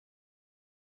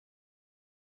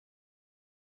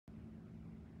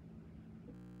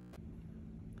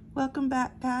Welcome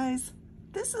back, guys.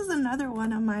 This is another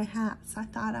one of my hats I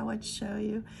thought I would show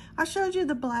you. I showed you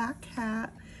the black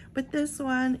hat, but this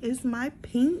one is my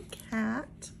pink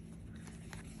hat.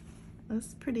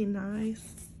 That's pretty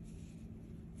nice.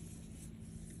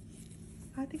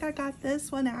 I think I got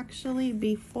this one actually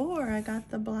before I got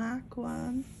the black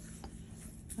one.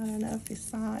 I don't know if you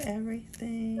saw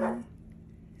everything.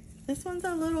 This one's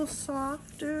a little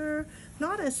softer,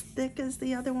 not as thick as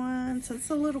the other one, so it's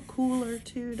a little cooler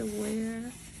too to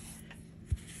wear.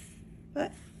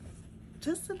 But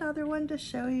just another one to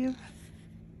show you.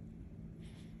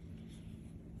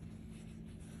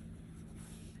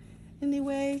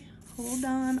 Anyway, hold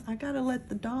on, I gotta let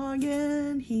the dog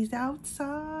in. He's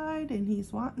outside and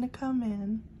he's wanting to come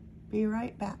in. Be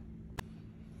right back.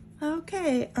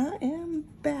 Okay, I am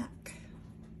back.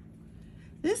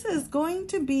 This is going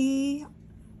to be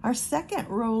our second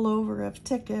rollover of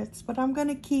tickets, but I'm going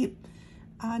to keep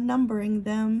numbering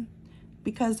them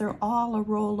because they're all a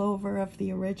rollover of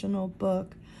the original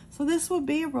book. So this will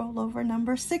be rollover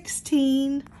number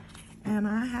 16, and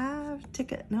I have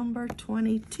ticket number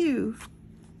 22.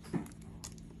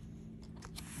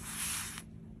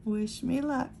 Wish me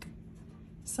luck.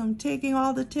 So I'm taking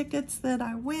all the tickets that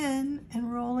I win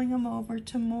and rolling them over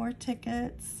to more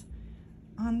tickets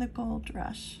on the Gold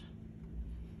Rush.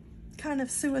 Kind of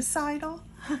suicidal,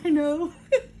 I know.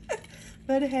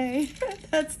 But hey,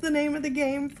 that's the name of the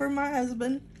game for my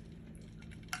husband.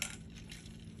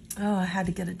 Oh, I had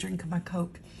to get a drink of my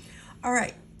Coke. All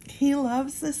right, he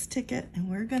loves this ticket and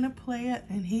we're gonna play it,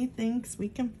 and he thinks we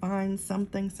can find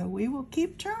something, so we will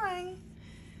keep trying.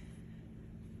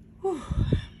 Whew.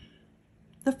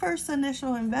 The first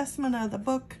initial investment of the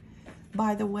book,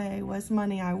 by the way, was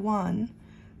money I won.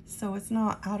 So it's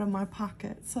not out of my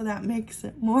pocket, so that makes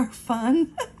it more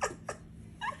fun.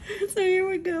 So here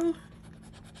we go.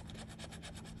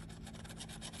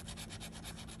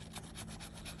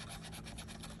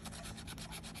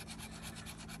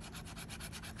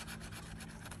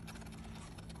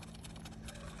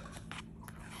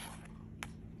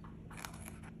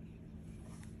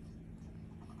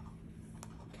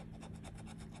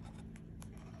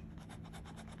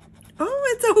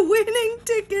 Oh, it's a winning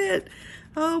ticket.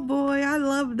 Oh boy, I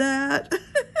love that.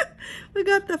 We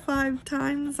got the 5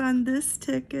 times on this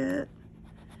ticket.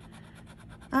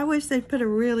 I wish they'd put a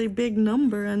really big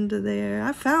number under there.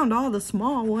 I found all the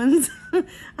small ones. I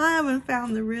haven't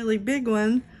found the really big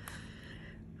one.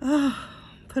 Oh,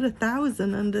 put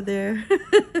 1,000 under there.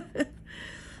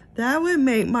 That would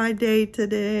make my day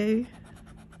today.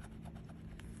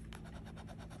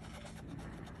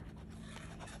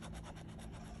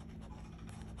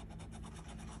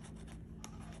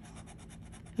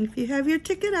 If you have your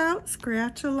ticket out,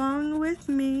 scratch along with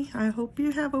me. I hope you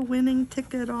have a winning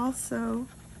ticket also.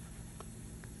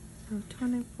 So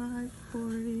 25,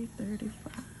 40, 35.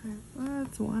 Well,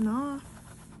 that's one off.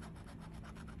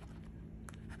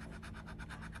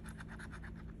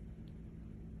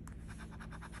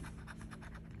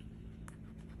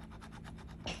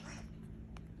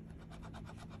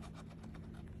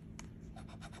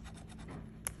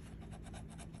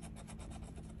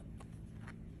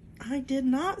 I did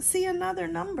not see another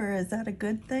number. Is that a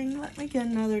good thing? Let me get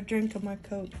another drink of my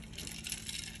Coke.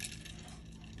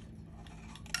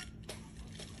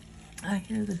 I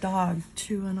hear the dog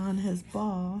chewing on his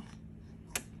ball.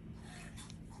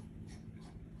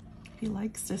 He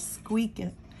likes to squeak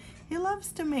it. He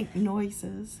loves to make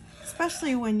noises,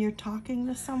 especially when you're talking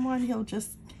to someone. He'll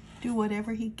just do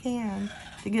whatever he can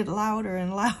to get louder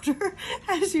and louder.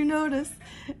 As you notice,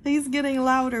 he's getting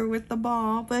louder with the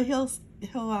ball, but he'll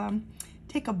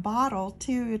take a bottle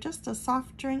too, just a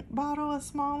soft drink bottle, a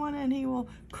small one, and he will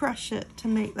crush it to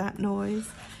make that noise.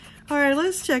 All right,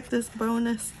 let's check this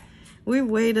bonus. We've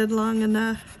waited long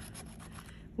enough.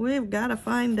 We've got to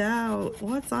find out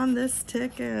what's on this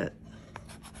ticket.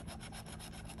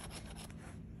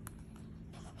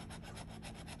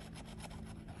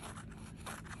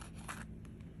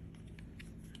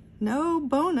 No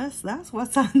bonus, that's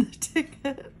what's on the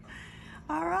ticket.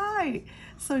 All right,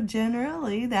 so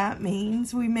generally that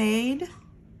means we made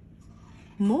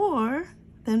more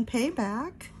than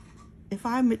payback if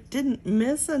I didn't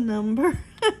miss a number.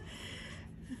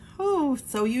 Oh,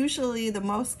 so usually the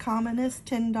most common is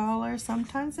 $10.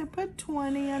 Sometimes I put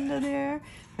 20 under there,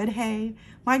 but hey,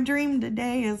 my dream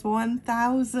today is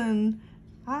 1,000.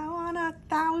 I want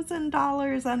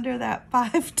 $1,000 under that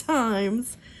 5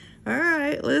 times. All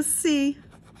right, let's see.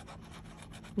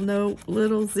 Nope,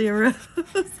 little zeros.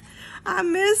 I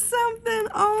missed something.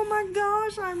 Oh my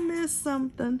gosh, I missed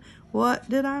something. What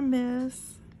did I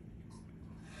miss?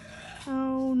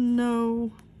 Oh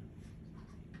no.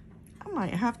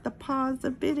 might have to pause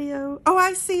the video. Oh,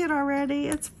 I see it already.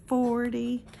 It's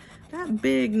 40. That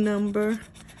big number.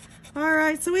 All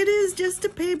right, so it is just a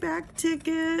payback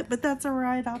ticket, but that's all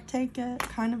right. I'll take it.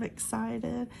 Kind of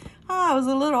excited. Oh, I was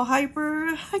a little hyper.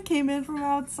 I came in from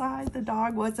outside. The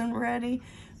dog wasn't ready,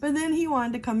 but then he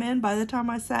wanted to come in by the time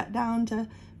I sat down to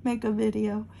make a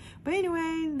video. But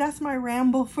anyway, that's my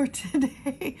ramble for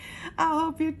today. I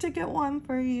hope your ticket won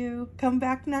for you. Come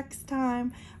back next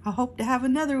time. I hope to have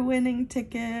another winning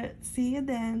ticket. See you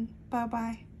then.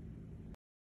 Bye-bye.